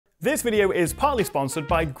This video is partly sponsored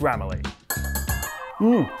by Grammarly.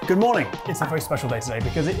 Good morning. It's a very special day today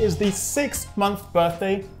because it is the 6-month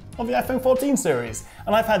birthday of the iPhone 14 series.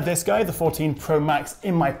 And I've had this guy, the 14 Pro Max,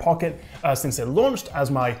 in my pocket since it launched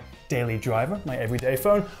as my daily driver, my everyday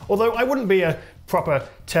phone. Although I wouldn't be a proper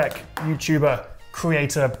tech YouTuber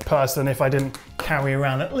creator person if I didn't carry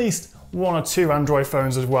around at least 1 or 2 Android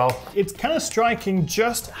phones as well. It's kind of striking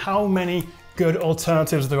just how many good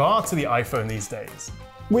alternatives there are to the iPhone these days.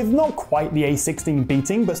 With not quite the A16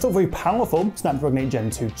 beating, but still very powerful Snapdragon 8 Gen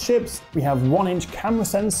 2 chips, we have 1-inch camera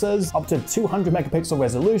sensors, up to 200 megapixel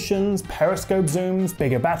resolutions, periscope zooms,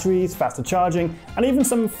 bigger batteries, faster charging, and even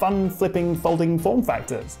some fun flipping, folding form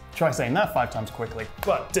factors. Try saying that 5 times quickly.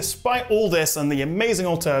 But despite all this and the amazing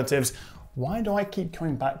alternatives, why do I keep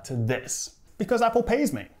coming back to this? Because Apple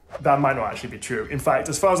pays me. That might not actually be true. In fact,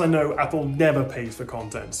 as far as I know, Apple never pays for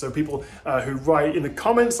content. So people who write in the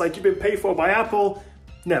comments like you've been paid for by Apple,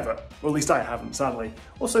 never. Or at least I haven't, sadly.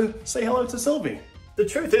 Also, say hello to Sylvie. The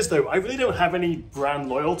truth is though, I really don't have any brand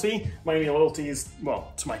loyalty. My only loyalty is,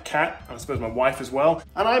 well, to my cat, and I suppose my wife as well.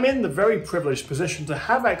 And I'm in the very privileged position to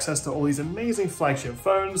have access to all these amazing flagship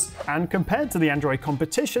phones. And compared to the Android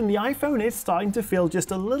competition, the iPhone is starting to feel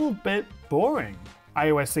just a little bit boring.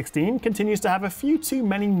 iOS 16 continues to have a few too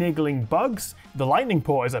many niggling bugs. The lightning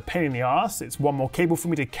port is a pain in the ass, it's one more cable for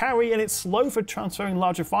me to carry, and it's slow for transferring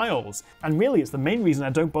larger files. And really, it's the main reason I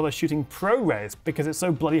don't bother shooting ProRes, because it's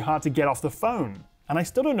so bloody hard to get off the phone. And I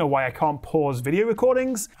still don't know why I can't pause video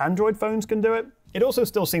recordings. Android phones can do it. It also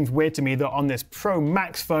still seems weird to me that on this Pro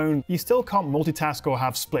Max phone, you still can't multitask or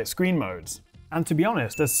have split screen modes. And to be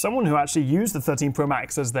honest, as someone who actually used the 13 Pro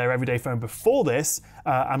Max as their everyday phone before this,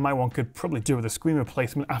 and my one could probably do with a screen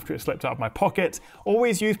replacement after it slipped out of my pocket,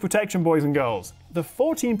 always use protection, boys and girls. The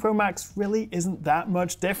 14 Pro Max really isn't that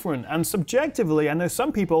much different, and subjectively, I know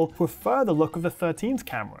some people prefer the look of the 13's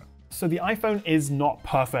camera. So the iPhone is not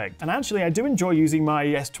perfect. And actually, I do enjoy using my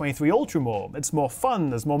S23 Ultra more. It's more fun,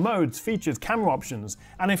 there's more modes, features, camera options.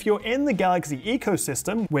 And if you're in the Galaxy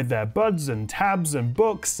ecosystem, with their buds and tabs and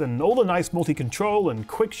books and all the nice multi-control and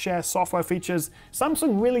quick share software features,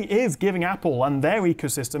 Samsung really is giving Apple and their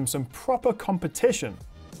ecosystem some proper competition.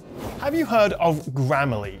 Have you heard of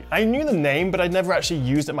Grammarly? I knew the name, but I'd never actually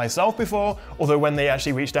used it myself before, although when they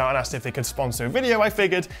actually reached out and asked if they could sponsor a video, I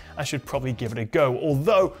figured I should probably give it a go.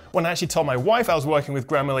 Although, when I actually told my wife I was working with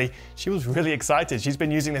Grammarly, she was really excited. She's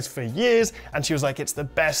been using this for years, and she was like, it's the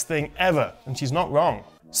best thing ever, and she's not wrong.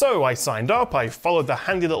 So I signed up, I followed the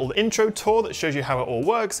handy little intro tour that shows you how it all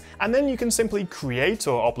works, and then you can simply create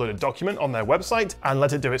or upload a document on their website and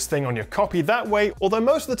let it do its thing on your copy that way, although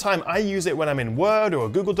most of the time I use it when I'm in Word or a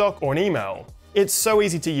Google Doc or an email. It's so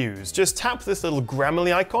easy to use. Just tap this little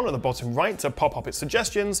Grammarly icon at the bottom right to pop up its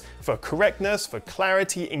suggestions for correctness, for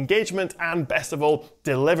clarity, engagement, and best of all,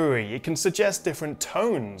 delivery. It can suggest different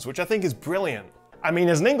tones, which I think is brilliant. I mean,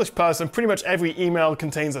 as an English person, pretty much every email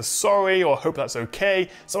contains a sorry or hope that's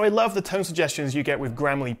okay, so I love the tone suggestions you get with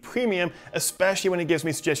Grammarly Premium, especially when it gives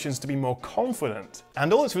me suggestions to be more confident.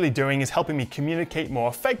 And all it's really doing is helping me communicate more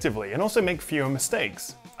effectively and also make fewer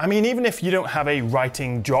mistakes. I mean, even if you don't have a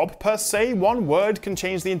writing job per se, one word can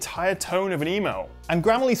change the entire tone of an email. And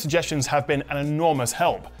Grammarly suggestions have been an enormous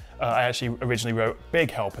help. I actually originally wrote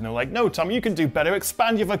big help and they were like, no Tom, you can do better,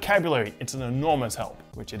 expand your vocabulary. It's an enormous help,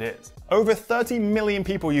 which it is. Over 30 million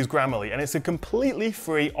people use Grammarly and it's a completely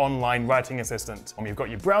free online writing assistant. You've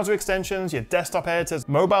got your browser extensions, your desktop editors,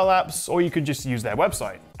 mobile apps, or you could just use their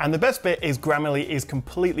website. And the best bit is Grammarly is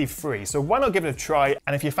completely free, so why not give it a try?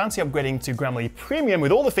 And if you fancy upgrading to Grammarly Premium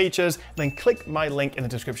with all the features, then click my link in the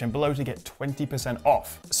description below to get 20%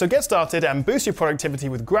 off. So get started and boost your productivity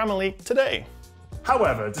with Grammarly today.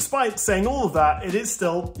 However, despite saying all of that, it is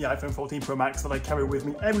still the iPhone 14 Pro Max that I carry with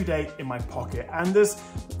me every day in my pocket. And there's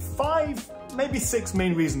 5, maybe 6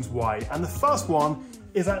 main reasons why. And the first one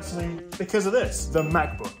is actually because of this, the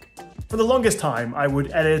MacBook. For the longest time, I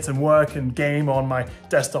would edit and work and game on my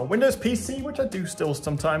desktop Windows PC, which I do still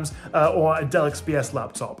sometimes, or a Dell XPS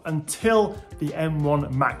laptop, until the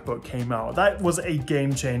M1 MacBook came out. That was a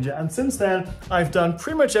game changer, and since then, I've done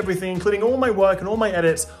pretty much everything, including all my work and all my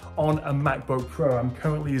edits, on a MacBook Pro. I'm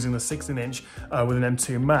currently using the 16-inch with an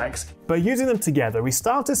M2 Max. But using them together, we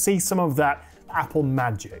start to see some of that Apple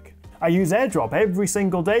magic. I use AirDrop every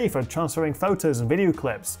single day for transferring photos and video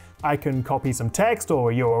clips. I can copy some text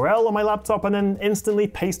or a URL on my laptop and then instantly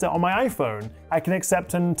paste it on my iPhone. I can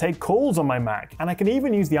accept and take calls on my Mac. And I can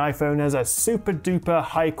even use the iPhone as a super duper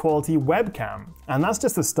high quality webcam. And that's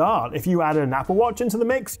just the start. If you add an Apple Watch into the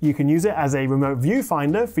mix, you can use it as a remote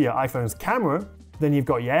viewfinder for your iPhone's camera. Then you've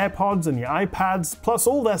got your AirPods and your iPads, plus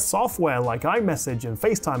all their software like iMessage and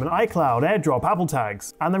FaceTime and iCloud, AirDrop, Apple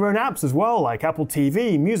Tags, and their own apps as well like Apple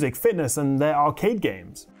TV, music, fitness, and their arcade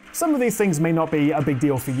games. Some of these things may not be a big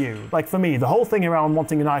deal for you. Like for me, the whole thing around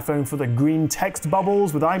wanting an iPhone for the green text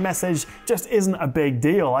bubbles with iMessage just isn't a big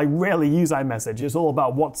deal. I rarely use iMessage. It's all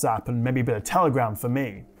about WhatsApp and maybe a bit of Telegram for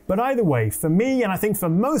me. But either way, for me, and I think for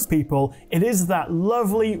most people, it is that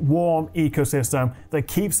lovely, warm ecosystem that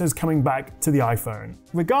keeps us coming back to the iPhone.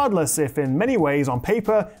 Regardless if in many ways, on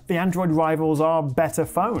paper, the Android rivals are better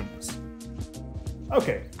phones.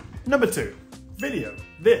 Okay, number 2. Video.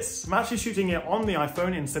 I'm actually shooting it on the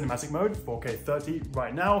iPhone in cinematic mode, 4K 30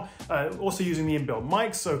 right now, also using the inbuilt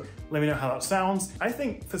mic, so let me know how that sounds. I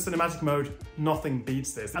think for cinematic mode, nothing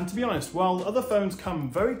beats this. And to be honest, while other phones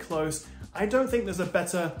come very close, I don't think there's a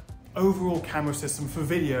better overall camera system for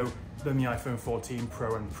video than the iPhone 14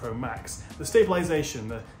 Pro and Pro Max. The stabilization,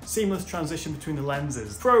 the seamless transition between the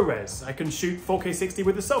lenses, ProRes, I can shoot 4K 60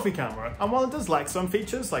 with the selfie camera, and while it does lack some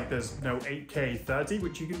features, like there's no 8K 30,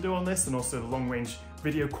 which you can do on this, and also the long-range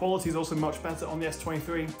video quality is also much better on the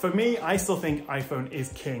S23. For me, I still think iPhone is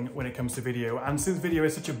king when it comes to video, and since video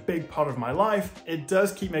is such a big part of my life, it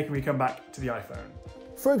does keep making me come back to the iPhone.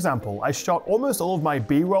 For example, I shot almost all of my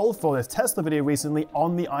B-roll for this Tesla video recently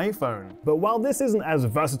on the iPhone. But while this isn't as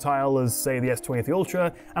versatile as, say, the S23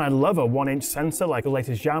 Ultra, and I love a 1-inch sensor like the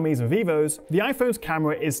latest Xiaomi's and Vivo's, the iPhone's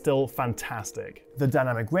camera is still fantastic. The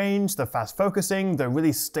dynamic range, the fast focusing, the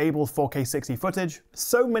really stable 4K 60 footage.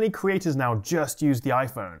 So many creators now just use the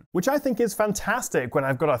iPhone, which I think is fantastic when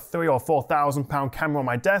I've got a £3,000 or £4,000 camera on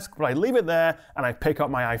my desk, but I leave it there and I pick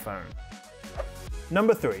up my iPhone.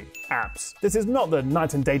 Number 3. Apps. This is not the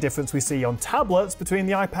night and day difference we see on tablets between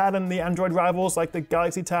the iPad and the Android rivals like the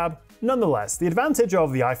Galaxy Tab. Nonetheless, the advantage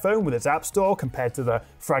of the iPhone with its App Store compared to the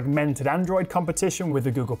fragmented Android competition with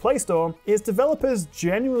the Google Play Store is developers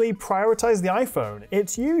genuinely prioritize the iPhone.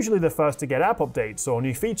 It's usually the first to get app updates or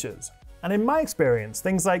new features. And in my experience,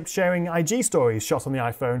 things like sharing IG stories shot on the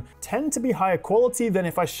iPhone tend to be higher quality than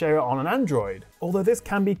if I share it on an Android, although this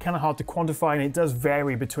can be kind of hard to quantify and it does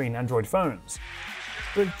vary between Android phones.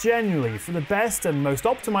 But genuinely, for the best and most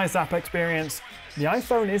optimized app experience, the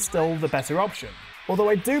iPhone is still the better option. Although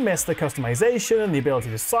I do miss the customization and the ability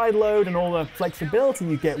to sideload and all the flexibility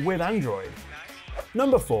you get with Android.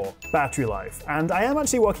 Number 4, battery life. And I am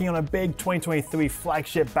actually working on a big 2023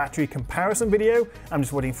 flagship battery comparison video. I'm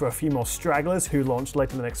just waiting for a few more stragglers who launched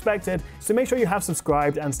later than expected, so make sure you have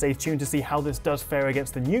subscribed and stay tuned to see how this does fare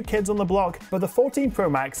against the new kids on the block. But the 14 Pro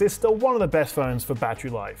Max is still one of the best phones for battery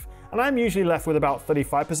life. And I'm usually left with about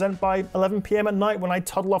 35% by 11 PM at night when I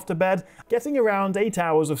toddle off to bed, getting around 8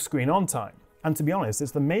 hours of screen on time. And to be honest,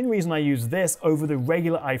 it's the main reason I use this over the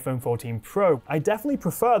regular iPhone 14 Pro. I definitely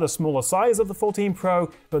prefer the smaller size of the 14 Pro,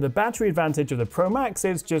 but the battery advantage of the Pro Max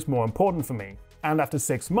is just more important for me. And after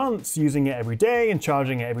 6 months using it every day and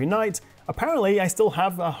charging it every night, apparently I still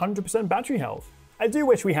have 100% battery health. I do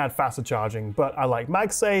wish we had faster charging, but I like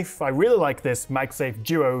MagSafe. I really like this MagSafe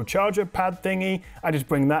Duo charger pad thingy. I just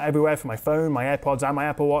bring that everywhere for my phone, my AirPods, and my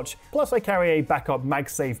Apple Watch. Plus I carry a backup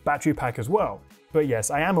MagSafe battery pack as well. But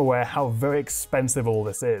yes, I am aware how very expensive all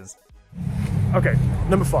this is. Okay,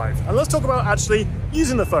 number 5. And let's talk about actually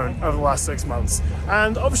using the phone over the last 6 months.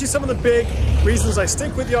 And obviously some of the big reasons I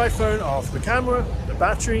stick with the iPhone are for the camera, the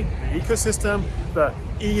battery, the ecosystem, the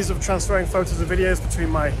ease of transferring photos and videos between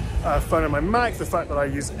my phone and my Mac, the fact that I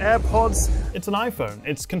use AirPods. It's an iPhone,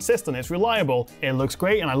 it's consistent, it's reliable, it looks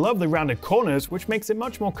great, and I love the rounded corners, which makes it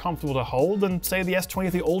much more comfortable to hold than, say, the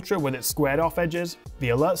S23 Ultra with its squared off edges. The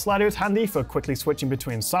alert slider is handy for quickly switching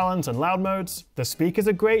between silent and loud modes. The speakers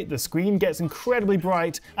are great, the screen gets incredibly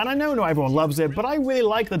bright, and I know not everyone loves it, but I really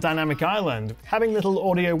like the dynamic island, having little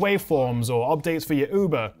audio waveforms or updates for your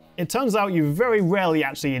Uber. It turns out you very rarely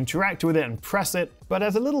actually interact with it and press it, but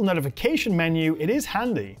as a little notification menu, it is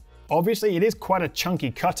handy. Obviously, it is quite a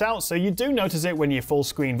chunky cutout, so you do notice it when you full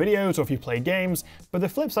screen videos or if you play games, but the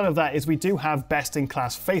flip side of that is we do have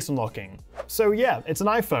best-in-class face unlocking. So yeah, it's an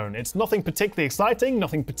iPhone. It's nothing particularly exciting,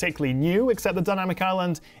 nothing particularly new except the dynamic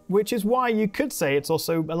island, which is why you could say it's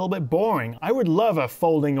also a little bit boring. I would love a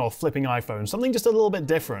folding or flipping iPhone, something just a little bit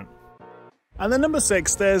different. And then number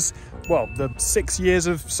 6, there's, well, the 6 years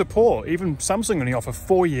of support. Even Samsung only offer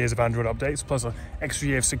 4 years of Android updates, plus an extra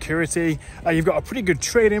year of security. You've got a pretty good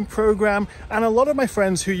trade-in program, and a lot of my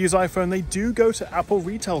friends who use iPhone, they do go to Apple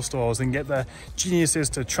retail stores and get their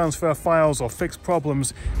geniuses to transfer files or fix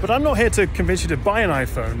problems. But I'm not here to convince you to buy an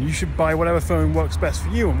iPhone. You should buy whatever phone works best for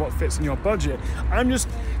you and what fits in your budget. I'm just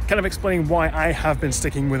kind of explaining why I have been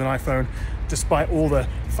sticking with an iPhone despite all the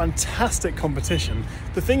fantastic competition.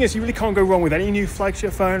 The thing is, you really can't go wrong with any new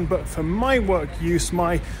flagship phone, but for my work use,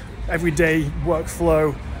 my everyday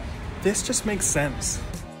workflow, this just makes sense.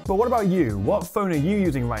 But what about you? What phone are you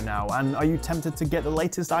using right now? And are you tempted to get the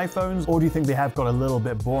latest iPhones, or do you think they have got a little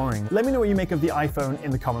bit boring? Let me know what you make of the iPhone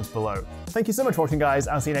in the comments below. Thank you so much for watching, guys.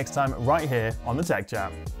 I'll see you next time right here on the Tech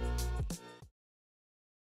Chat.